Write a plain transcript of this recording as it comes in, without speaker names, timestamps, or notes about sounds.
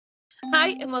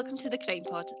Hi and welcome to the Crime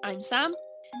Pod. I'm Sam.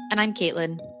 And I'm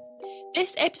Caitlin.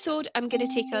 This episode, I'm going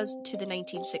to take us to the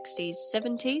 1960s,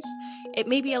 70s. It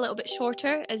may be a little bit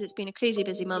shorter as it's been a crazy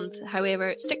busy month.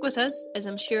 However, stick with us as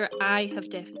I'm sure I have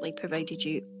definitely provided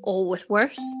you all with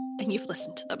worse and you've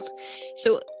listened to them.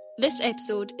 So this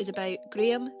episode is about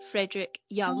Graham Frederick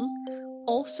Young,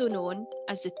 also known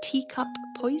as the Teacup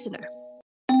Poisoner.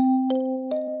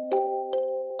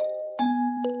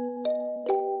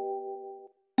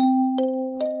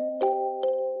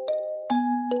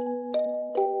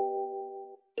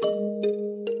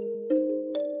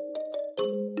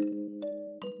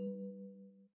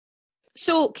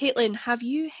 So, Caitlin, have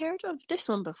you heard of this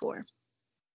one before?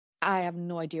 I have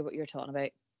no idea what you're talking about.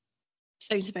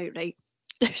 Sounds about right.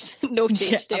 There's no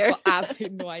change there. I've got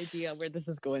absolutely no idea where this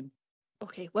is going.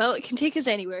 Okay, well, it can take us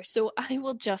anywhere, so I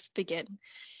will just begin.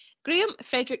 Graham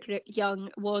Frederick Young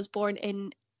was born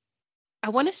in, I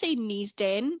want to say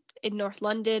Neasden in North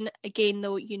London. Again,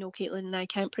 though, you know, Caitlin and I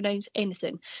can't pronounce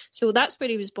anything. So that's where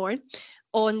he was born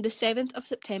on the 7th of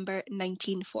September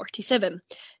 1947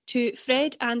 to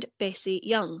Fred and Bessie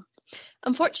Young.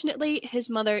 Unfortunately, his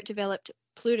mother developed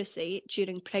pleurisy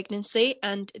during pregnancy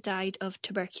and died of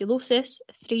tuberculosis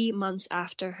 3 months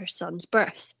after her son's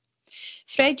birth.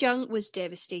 Fred Young was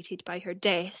devastated by her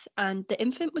death, and the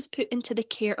infant was put into the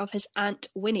care of his Aunt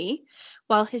Winnie,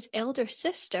 while his elder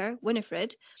sister,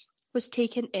 Winifred, was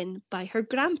taken in by her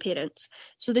grandparents.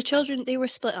 So the children, they were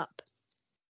split up.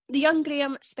 The young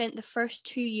Graham spent the first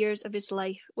 2 years of his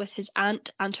life with his aunt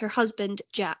and her husband,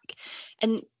 Jack,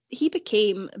 and he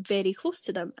became very close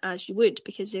to them, as you would,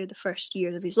 because they're the first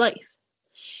years of his life.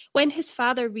 When his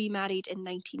father remarried in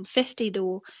 1950,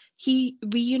 though, he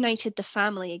reunited the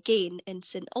family again in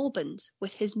St Albans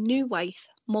with his new wife,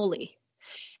 Molly.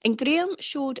 And Graham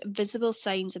showed visible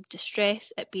signs of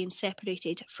distress at being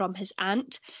separated from his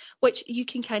aunt, which you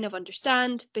can kind of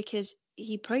understand because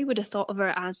he probably would have thought of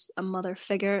her as a mother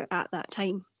figure at that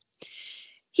time.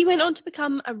 He went on to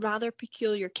become a rather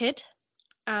peculiar kid,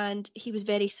 and he was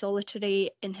very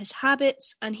solitary in his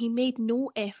habits, and he made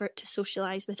no effort to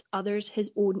socialise with others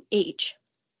his own age.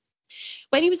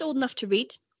 When he was old enough to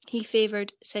read, he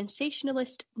favoured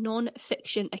sensationalist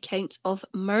non-fiction accounts of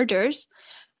murders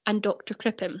and Dr.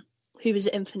 Crippen, who was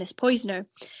the infamous poisoner,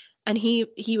 and he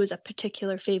was a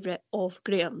particular favourite of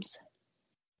Graham's.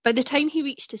 By the time he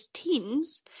reached his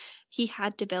teens, he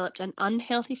had developed an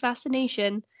unhealthy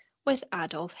fascination with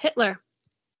Adolf Hitler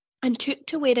and took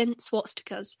to wearing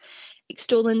swastikas,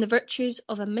 extolling the virtues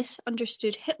of a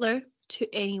misunderstood Hitler to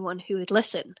anyone who would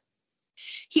listen.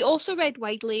 He also read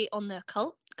widely on the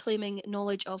occult, claiming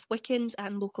knowledge of Wiccans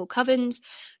and local covens,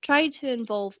 tried to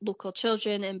involve local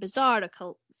children in bizarre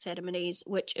occult ceremonies,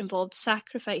 which involved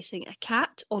sacrificing a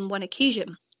cat on one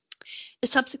occasion. The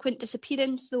subsequent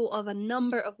disappearance, though, of a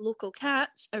number of local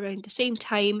cats around the same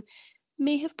time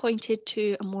may have pointed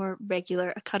to a more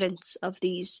regular occurrence of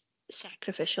these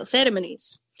sacrificial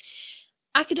ceremonies.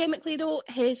 Academically, though,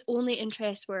 his only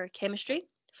interests were chemistry,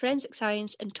 forensic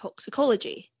science, and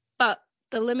toxicology, but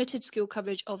the limited school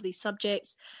coverage of these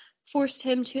subjects forced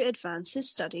him to advance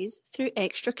his studies through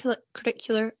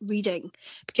extracurricular reading,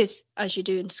 because as you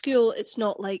do in school, it's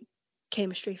not like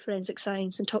chemistry, forensic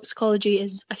science, and toxicology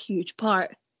is a huge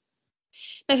part.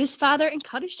 Now, his father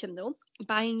encouraged him, though,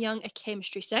 buying Young a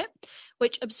chemistry set,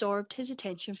 which absorbed his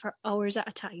attention for hours at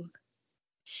a time.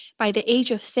 By the age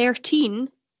of 13,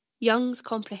 Young's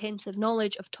comprehensive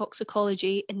knowledge of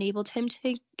toxicology enabled him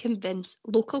to convince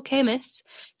local chemists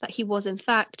that he was in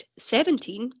fact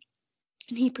 17,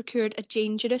 and he procured a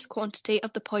dangerous quantity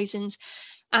of the poisons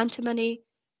antimony,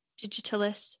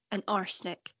 digitalis, and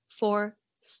arsenic for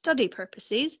study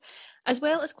purposes, as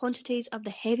well as quantities of the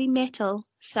heavy metal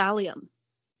thallium.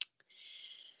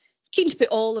 Keen to put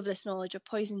all of this knowledge of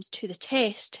poisons to the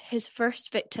test, his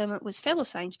first victim was fellow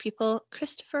science pupil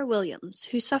Christopher Williams,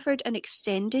 who suffered an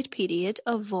extended period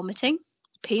of vomiting,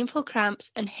 painful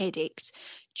cramps and headaches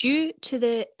due to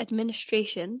the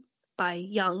administration by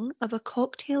Young of a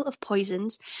cocktail of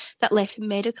poisons that left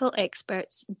medical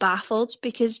experts baffled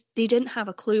because they didn't have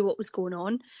a clue what was going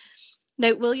on.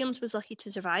 Now, Williams was lucky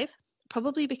to survive,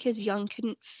 probably because Young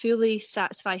couldn't fully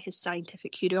satisfy his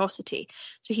scientific curiosity.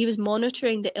 So he was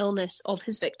monitoring the illness of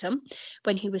his victim.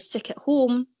 When he was sick at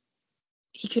home,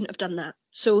 he couldn't have done that.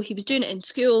 So he was doing it in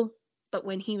school, but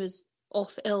when he was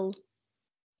off ill,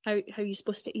 how are you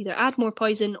supposed to either add more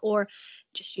poison or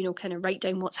just, kind of write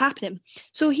down what's happening?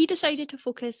 So he decided to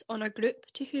focus on a group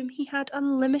to whom he had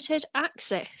unlimited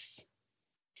access: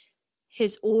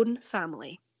 his own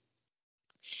family.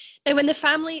 Now, when the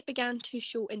family began to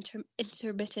show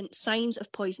intermittent signs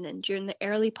of poisoning during the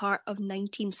early part of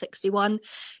 1961,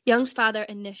 Young's father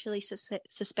initially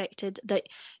suspected that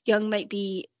Young might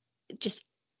be just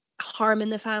harming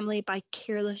the family by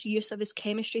careless use of his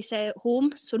chemistry set at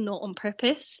home, so not on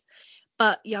purpose.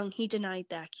 But Young, he denied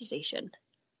the accusation.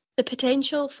 The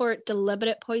potential for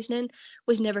deliberate poisoning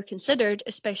was never considered,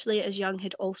 especially as Young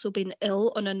had also been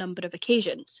ill on a number of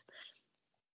occasions.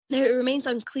 Now, it remains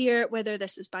unclear whether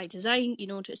this was by design,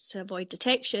 just to avoid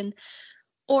detection,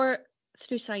 or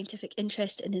through scientific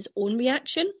interest in his own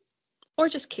reaction, or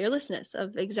just carelessness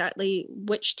of exactly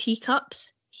which teacups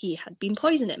he had been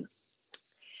poisoning.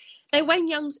 Now, when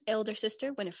Young's elder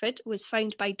sister, Winifred, was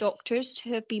found by doctors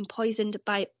to have been poisoned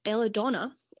by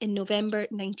belladonna in November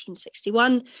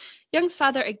 1961, Young's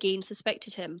father again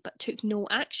suspected him, but took no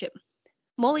action.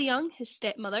 Molly Young, his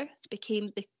stepmother,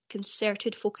 became the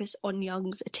concerted focus on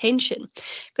Young's attention,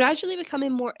 gradually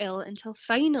becoming more ill until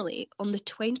finally, on the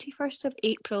 21st of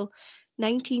April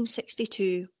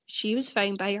 1962, she was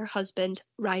found by her husband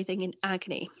writhing in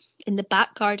agony in the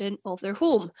back garden of their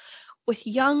home, with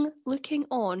Young looking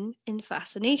on in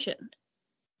fascination.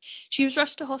 She was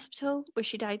rushed to hospital, where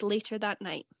she died later that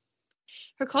night.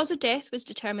 Her cause of death was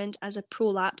determined as a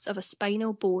prolapse of a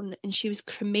spinal bone, and she was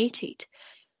cremated,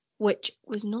 which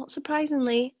was not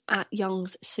surprisingly at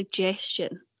Young's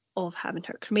suggestion of having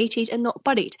her cremated and not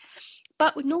buried,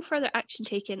 but with no further action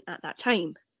taken at that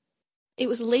time. It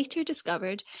was later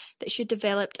discovered that she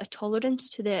developed a tolerance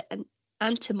to the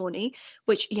antimony,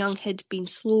 which Young had been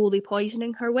slowly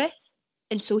poisoning her with,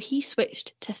 and so he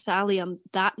switched to thallium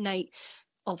that night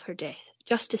of her death,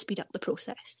 just to speed up the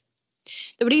process.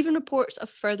 There were even reports of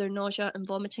further nausea and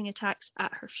vomiting attacks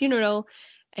at her funeral,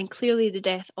 and clearly the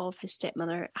death of his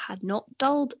stepmother had not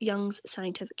dulled Young's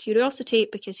scientific curiosity,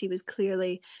 because he was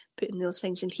clearly putting those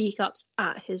things in teacups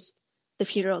at the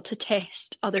funeral to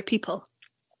test other people.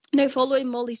 Now, following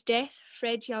Molly's death,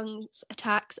 Fred Young's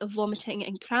attacks of vomiting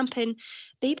and cramping,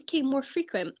 they became more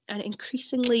frequent and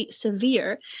increasingly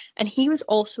severe, and he was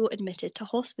also admitted to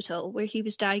hospital, where he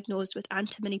was diagnosed with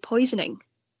antimony poisoning.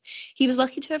 He was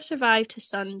lucky to have survived his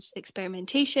son's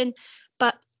experimentation,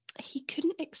 but he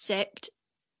couldn't accept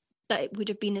that it would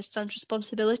have been his son's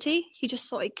responsibility. He just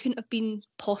thought it couldn't have been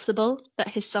possible that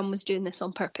his son was doing this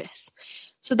on purpose.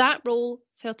 So that role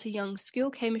fell to Young's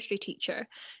school chemistry teacher,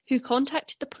 who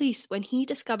contacted the police when he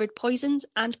discovered poisons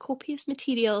and copious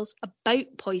materials about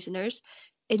poisoners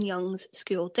in Young's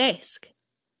school desk.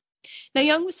 Now,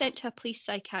 Young was sent to a police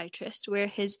psychiatrist, where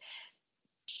his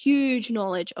huge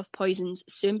knowledge of poisons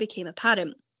soon became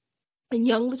apparent, and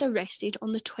Young was arrested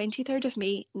on the 23rd of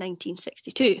May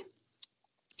 1962.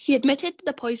 He admitted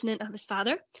the poisoning of his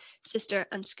father, sister,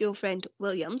 and school friend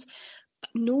Williams, but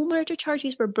no murder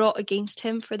charges were brought against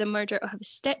him for the murder of his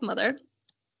stepmother,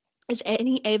 as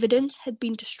any evidence had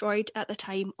been destroyed at the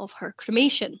time of her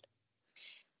cremation.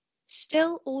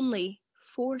 Still only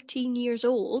 14 years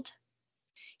old,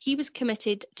 he was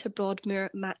committed to Broadmoor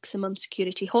Maximum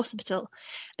Security Hospital,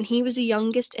 and he was the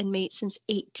youngest inmate since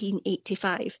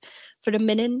 1885, for a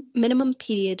minimum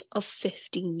period of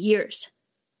 15 years.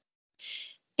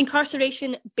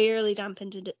 Incarceration barely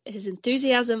dampened his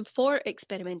enthusiasm for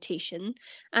experimentation,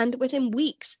 and within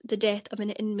weeks, the death of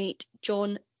an inmate,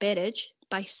 John Berridge,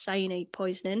 by cyanide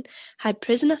poisoning, had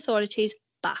prison authorities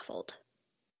baffled.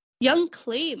 Young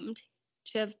claimed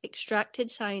to have extracted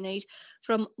cyanide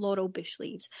from laurel bush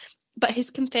leaves, but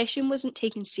his confession wasn't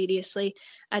taken seriously,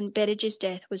 and Berridge's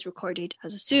death was recorded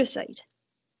as a suicide.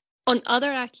 On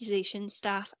other accusations,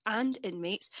 staff and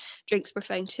inmates' drinks were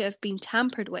found to have been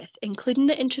tampered with, including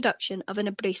the introduction of an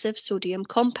abrasive sodium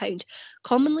compound,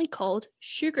 commonly called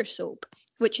sugar soap,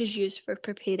 which is used for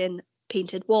preparing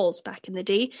painted walls back in the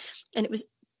day, and it was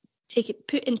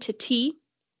put into tea,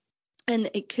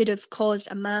 and it could have caused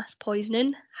a mass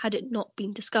poisoning had it not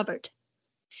been discovered.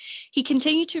 He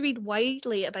continued to read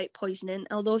widely about poisoning,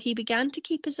 although he began to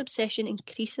keep his obsession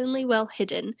increasingly well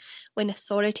hidden when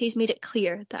authorities made it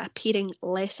clear that appearing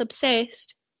less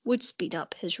obsessed would speed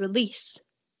up his release.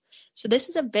 So this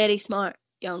is a very smart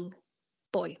young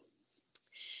boy.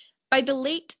 By the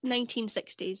late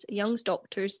 1960s, Young's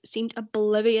doctors seemed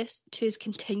oblivious to his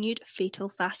continued fatal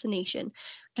fascination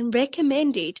and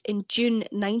recommended in June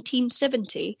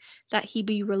 1970 that he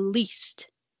be released,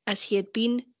 as he had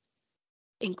been,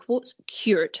 in quotes,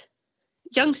 cured.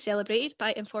 Young celebrated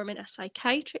by informing a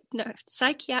psychiatric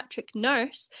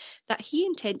nurse that he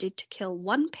intended to kill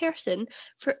one person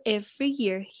for every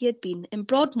year he had been in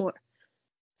Broadmoor.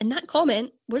 And that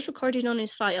comment was recorded on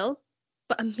his file,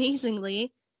 but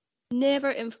amazingly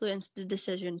never influenced the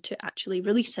decision to actually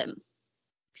release him.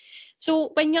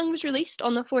 So when Young was released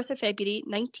on the 4th of February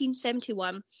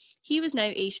 1971, he was now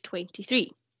aged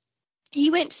 23. He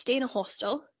went to stay in a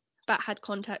hostel, but had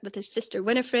contact with his sister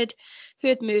Winifred, who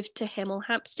had moved to Hemel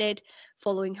Hempstead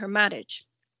following her marriage.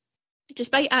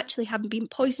 Despite actually having been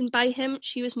poisoned by him,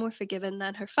 she was more forgiving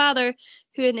than her father,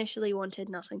 who initially wanted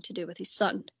nothing to do with his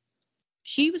son.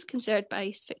 She was concerned by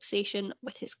his fixation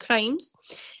with his crimes,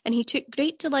 and he took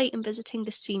great delight in visiting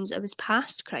the scenes of his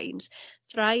past crimes,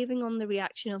 thriving on the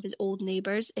reaction of his old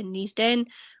neighbours in Neasden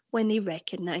when they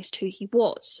recognised who he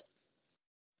was.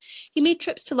 He made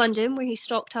trips to London where he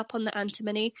stocked up on the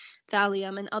antimony,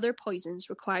 thallium and other poisons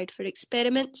required for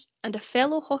experiments, and a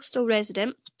fellow hostel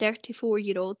resident,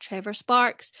 34-year-old Trevor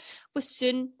Sparks, was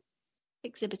soon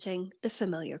exhibiting the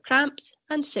familiar cramps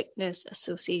and sickness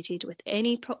associated with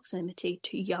any proximity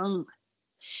to Young.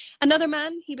 Another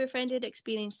man he befriended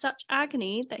experienced such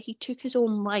agony that he took his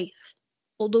own life,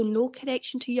 although no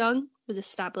connection to Young was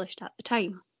established at the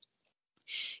time.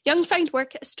 Young found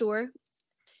work at a store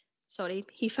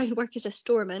he found work as a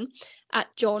storeman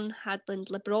at John Hadland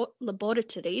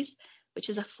Laboratories, which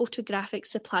is a photographic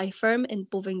supply firm in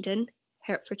Bovingdon,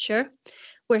 Hertfordshire,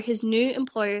 where his new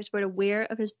employers were aware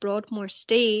of his Broadmoor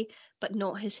stay, but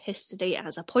not his history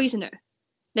as a poisoner.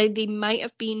 Now, they might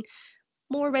have been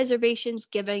more reservations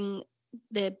given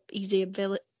the easy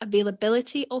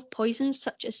availability of poisons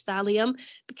such as thallium,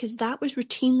 because that was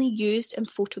routinely used in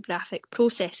photographic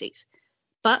processes.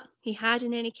 But he had,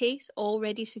 in any case,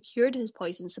 already secured his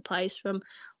poison supplies from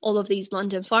all of these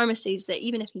London pharmacies that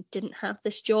even if he didn't have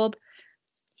this job,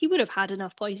 he would have had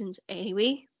enough poisons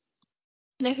anyway.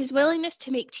 Now, his willingness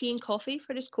to make tea and coffee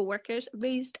for his co-workers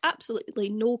raised absolutely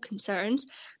no concerns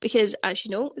because, as you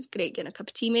know, it's great getting a cup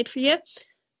of tea made for you.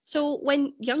 So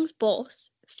when Young's boss,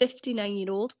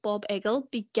 59-year-old Bob Eggle,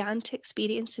 began to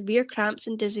experience severe cramps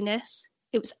and dizziness,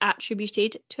 it was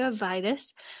attributed to a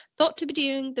virus thought to be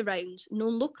doing the rounds,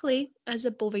 known locally as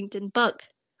the Bovingdon bug,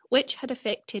 which had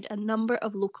affected a number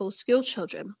of local school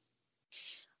children.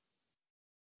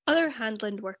 Other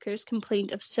Handland workers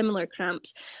complained of similar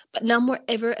cramps, but none were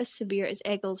ever as severe as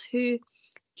Eggle's, who,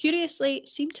 curiously,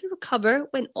 seemed to recover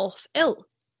when off ill,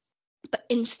 but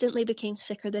instantly became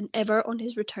sicker than ever on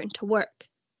his return to work.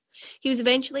 He was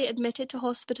eventually admitted to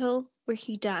hospital, where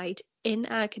he died in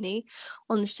agony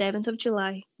on the 7th of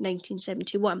July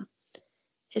 1971.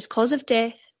 His cause of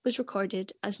death was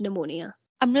recorded as pneumonia.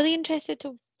 I'm really interested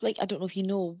to, I don't know if you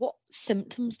know, what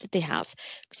symptoms did they have?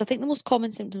 Because I think the most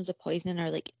common symptoms of poisoning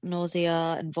are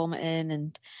nausea and vomiting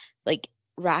and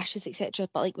rashes, etc.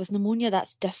 But with pneumonia,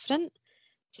 that's different.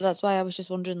 So that's why I was just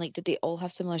wondering, did they all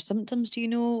have similar symptoms, do you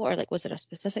know? Or was there a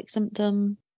specific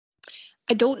symptom?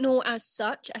 I don't know as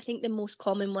such. I think the most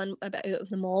common one out of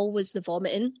them all was the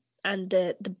vomiting and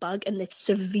the bug and the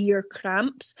severe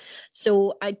cramps.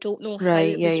 So I don't know how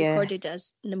it was recorded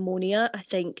as pneumonia. I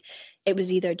think it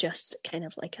was either just kind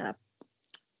of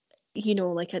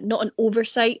not an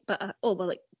oversight, but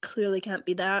clearly can't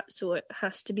be that, so it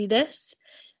has to be this.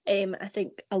 I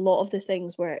think a lot of the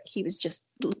things where he was just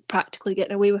practically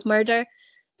getting away with murder,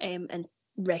 and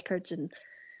records and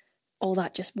all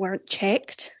that just weren't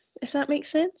checked, if that makes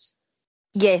sense.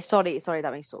 Yeah, sorry,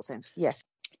 that makes total sense. Yeah.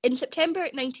 In September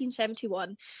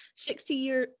 1971,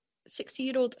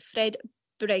 60-year-old Fred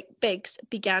Biggs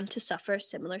began to suffer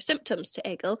similar symptoms to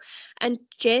Eggle, and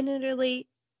generally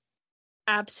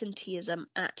absenteeism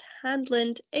at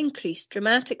Handland increased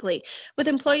dramatically, with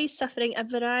employees suffering a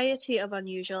variety of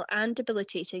unusual and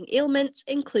debilitating ailments,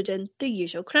 including the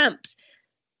usual cramps.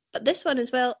 But this one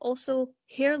as well, also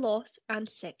hair loss and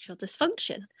sexual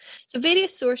dysfunction. So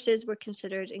various sources were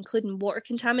considered, including water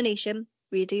contamination,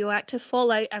 radioactive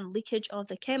fallout and leakage of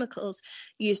the chemicals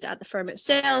used at the firm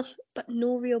itself, but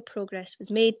no real progress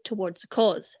was made towards the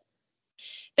cause.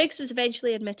 Biggs was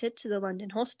eventually admitted to the London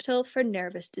hospital for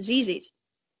nervous diseases,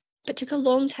 but took a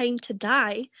long time to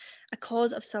die, a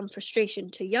cause of some frustration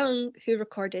to Young, who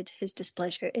recorded his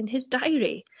displeasure in his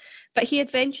diary. But he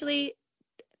eventually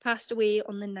passed away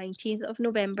on the 19th of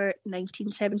November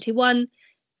 1971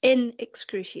 in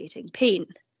excruciating pain.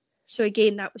 So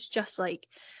again, that was just like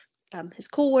his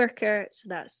co-worker,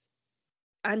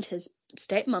 and his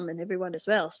stepmom and everyone as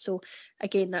well. So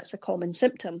again, that's a common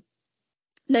symptom.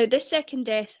 Now, this second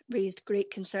death raised great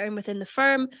concern within the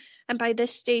firm, and by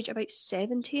this stage, about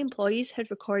 70 employees had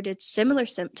recorded similar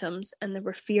symptoms, and there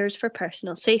were fears for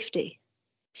personal safety.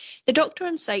 The doctor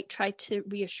on site tried to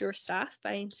reassure staff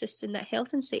by insisting that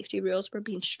health and safety rules were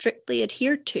being strictly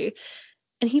adhered to,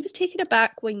 and he was taken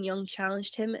aback when Young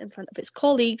challenged him in front of his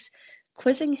colleagues,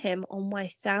 quizzing him on why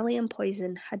thallium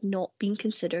poison had not been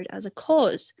considered as a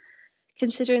cause,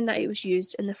 considering that it was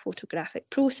used in the photographic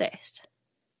process.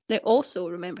 Now, also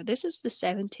remember, this is the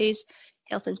 70s.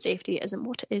 Health and safety isn't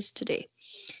what it is today.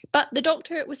 But the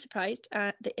doctor was surprised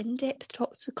at the in-depth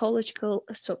toxicological...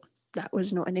 So, that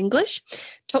was not in English.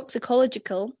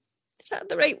 Toxicological... Is that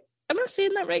the right... Am I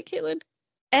saying that right, Caitlin?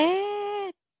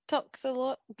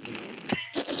 Toxolo...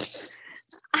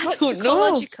 I don't know.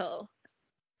 Toxicological.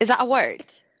 Is that a word?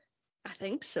 I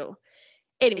think so. Are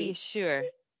Anyway, you sure?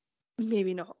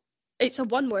 maybe not. It's a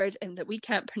one word and that we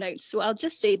can't pronounce. So I'll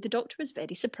just say the doctor was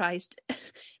very surprised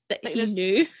that he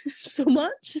knew so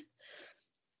much.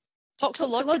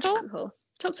 Toxological?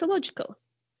 Toxicological.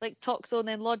 Like toxo and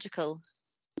then logical?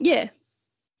 Yeah.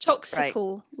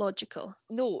 Toxicological. Right.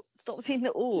 No, stop saying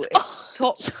the O. It's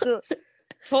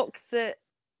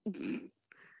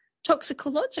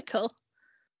Toxicological.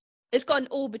 It's got an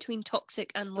O between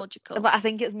toxic and logical. But I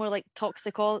think it's more like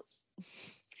toxicological.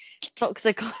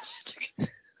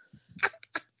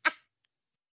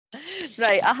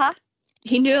 Right,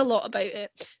 He knew a lot about it.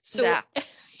 So, yeah.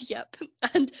 Yep.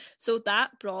 And so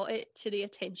that brought it to the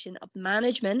attention of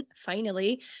management,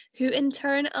 finally, who in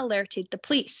turn alerted the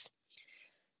police.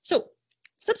 So,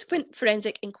 subsequent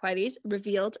forensic inquiries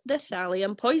revealed the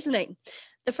thallium poisoning,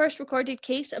 the first recorded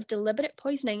case of deliberate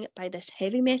poisoning by this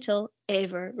heavy metal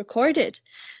ever recorded.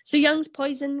 So Young's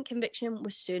poison conviction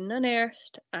was soon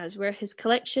unearthed, as were his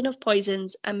collection of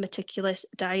poisons and meticulous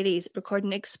diaries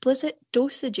recording explicit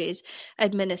dosages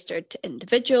administered to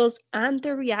individuals and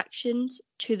their reactions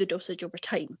to the dosage over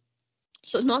time.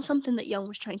 So it's not something that Young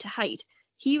was trying to hide.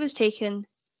 He was taking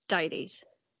diaries.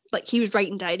 Like, he was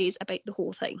writing diaries about the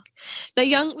whole thing. Now,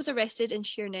 Young was arrested in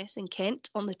Sheerness in Kent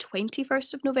on the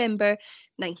 21st of November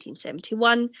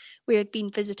 1971, where he had been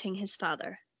visiting his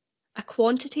father. A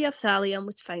quantity of thallium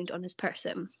was found on his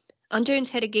person. Under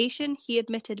interrogation, he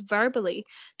admitted verbally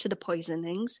to the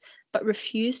poisonings, but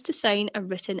refused to sign a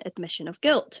written admission of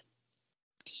guilt.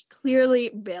 He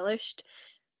clearly relished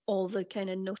all the kind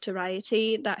of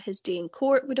notoriety that his day in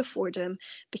court would afford him,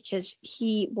 because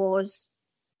he was...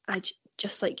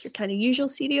 just like your kind of usual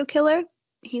serial killer,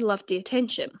 he loved the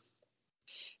attention.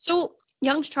 So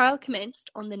Young's trial commenced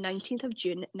on the 19th of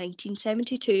June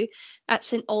 1972 at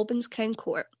St Albans Crown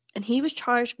Court, and he was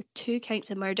charged with 2 counts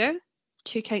of murder,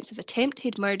 2 counts of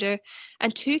attempted murder,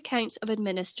 and 2 counts of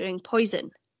administering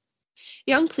poison.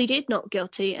 Young pleaded not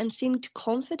guilty and seemed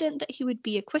confident that he would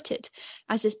be acquitted,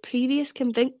 as his previous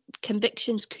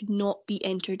convictions could not be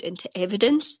entered into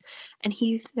evidence, and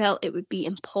he felt it would be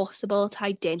impossible to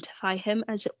identify him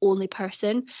as the only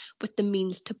person with the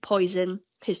means to poison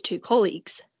his 2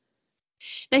 colleagues.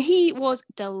 Now, he was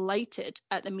delighted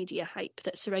at the media hype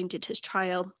that surrounded his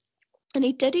trial, and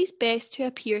he did his best to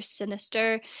appear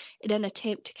sinister in an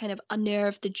attempt to kind of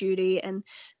unnerve the jury and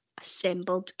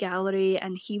assembled gallery,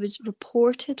 and he was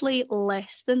reportedly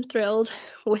less than thrilled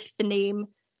with the name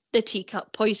the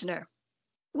Teacup Poisoner,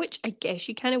 which I guess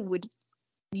you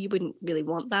wouldn't really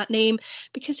want that name,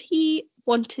 because he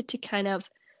wanted to kind of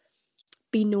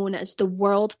be known as the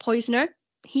World Poisoner.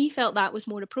 He felt that was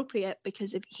more appropriate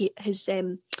because of his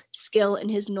skill and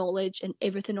his knowledge and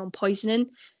everything on poisoning,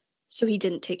 so he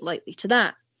didn't take lightly to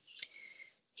that.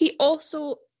 He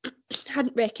also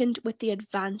hadn't reckoned with the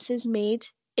advances made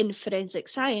in forensic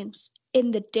science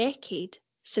in the decade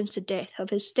since the death of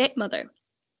his stepmother.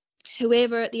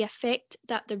 However, the effect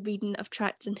that the reading of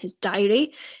tracts in his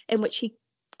diary, in which he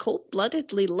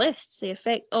cold-bloodedly lists the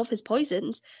effect of his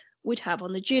poisons, would have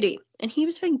on the jury, and he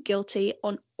was found guilty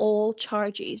on all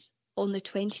charges on the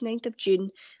 29th of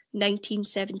June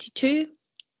 1972,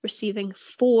 receiving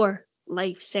 4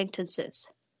 life sentences.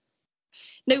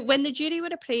 Now, when the jury were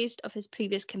apprised of his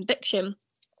previous conviction,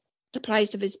 and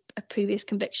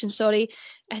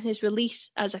his release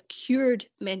as a cured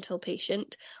mental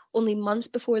patient only months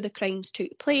before the crimes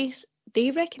took place,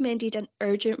 they recommended an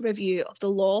urgent review of the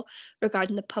law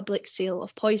regarding the public sale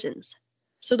of poisons.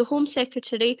 So the Home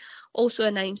Secretary also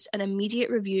announced an immediate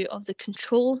review of the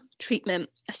control, treatment,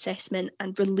 assessment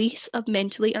and release of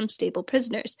mentally unstable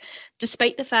prisoners,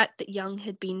 despite the fact that Young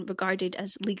had been regarded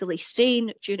as legally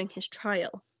sane during his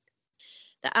trial.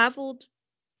 The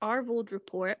Arvold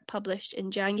report, published in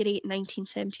January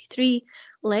 1973,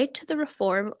 led to the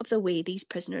reform of the way these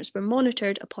prisoners were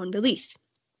monitored upon release,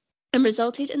 and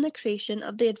resulted in the creation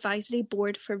of the Advisory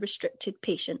Board for Restricted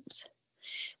Patients.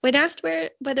 When asked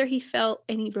whether he felt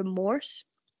any remorse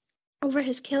over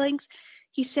his killings,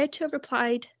 he said to have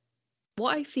replied,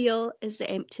 "What I feel is the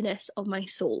emptiness of my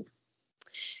soul."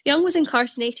 Young was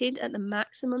incarcerated at the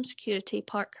maximum security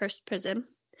Parkhurst prison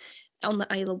on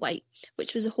the Isle of Wight,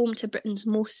 which was home to Britain's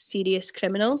most serious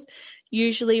criminals,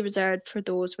 usually reserved for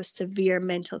those with severe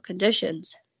mental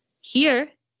conditions.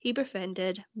 Here, he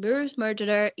befriended Moore's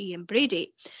murderer Ian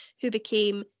Brady, who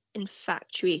became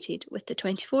infatuated with the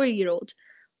 24-year-old,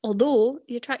 although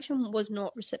the attraction was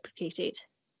not reciprocated.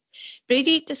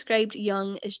 Brady described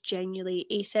Young as genuinely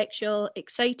asexual,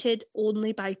 excited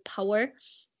only by power,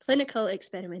 clinical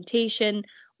experimentation,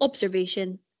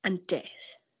 observation, and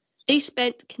death. They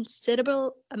spent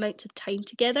considerable amounts of time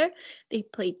together. They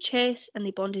played chess and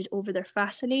they bonded over their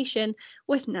fascination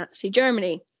with Nazi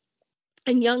Germany.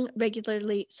 And Young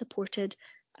regularly supported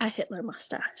a Hitler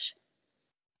mustache.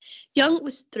 Young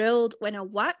was thrilled when a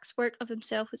waxwork of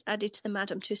himself was added to the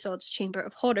Madame Tussauds Chamber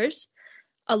of Horrors,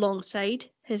 alongside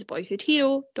his boyhood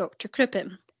hero, Dr.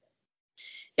 Crippen.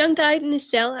 Young died in his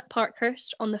cell at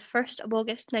Parkhurst on the 1st of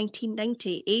August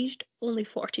 1990, aged only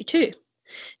 42.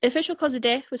 The official cause of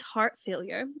death was heart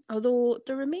failure, although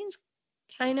there remains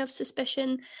kind of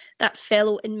suspicion that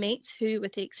fellow inmates, who,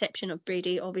 with the exception of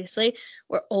Brady, obviously,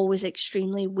 were always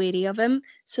extremely wary of him,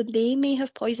 so they may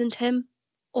have poisoned him,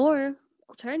 or,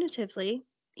 alternatively,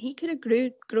 he could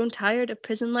have grown tired of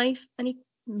prison life and he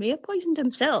may have poisoned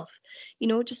himself,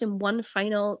 just in one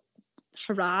final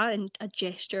hurrah and a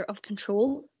gesture of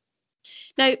control.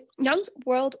 Now, Young's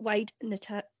worldwide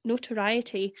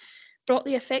notoriety brought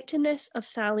the effectiveness of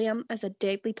thallium as a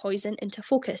deadly poison into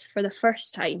focus for the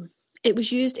first time. It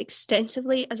was used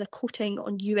extensively as a coating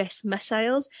on US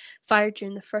missiles fired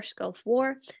during the First Gulf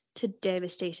War to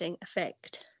devastating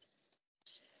effect.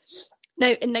 Now,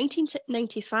 in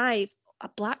 1995, a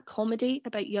black comedy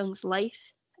about Young's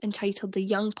life, entitled The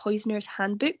Young Poisoner's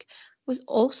Handbook, was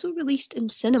also released in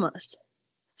cinemas.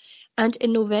 And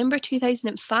in November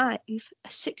 2005, a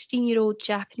 16-year-old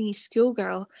Japanese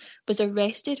schoolgirl was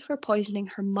arrested for poisoning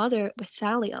her mother with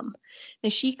thallium. Now,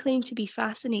 she claimed to be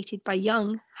fascinated by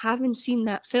Young, having seen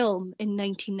that film in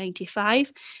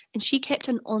 1995, and she kept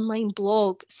an online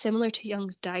blog similar to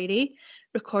Young's diary,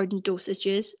 recording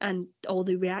dosages and all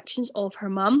the reactions of her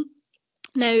mum.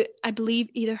 Now, I believe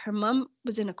either her mum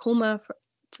was in a coma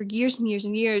for years and years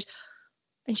and years,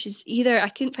 and she's either, I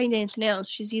couldn't find anything else,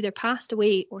 she's either passed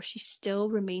away or she still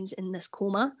remains in this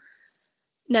coma.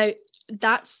 Now,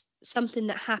 that's something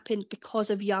that happened because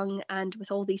of Young, and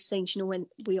with all these things, when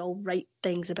we all write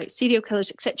things about serial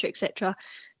killers, etc.,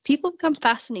 people become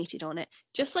fascinated on it,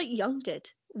 just like Young did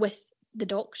with the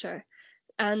Doctor.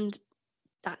 And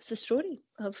that's the story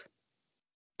of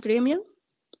Graham Young.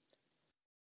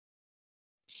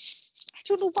 I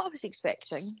don't know what I was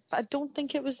expecting, but I don't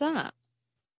think it was that.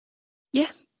 Yeah,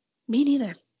 me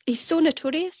neither. He's so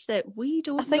notorious that we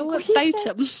don't know about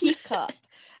him. Teacup,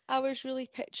 I was really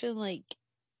picturing like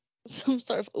some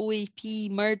sort of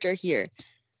OAP murder here.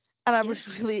 And I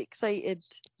was really excited,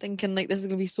 thinking like this is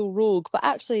going to be so rogue. But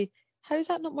actually, how is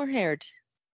that not more heard?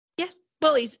 Yeah,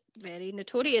 well, he's very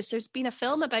notorious. There's been a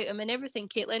film about him and everything,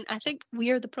 Caitlin. I think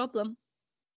we're the problem.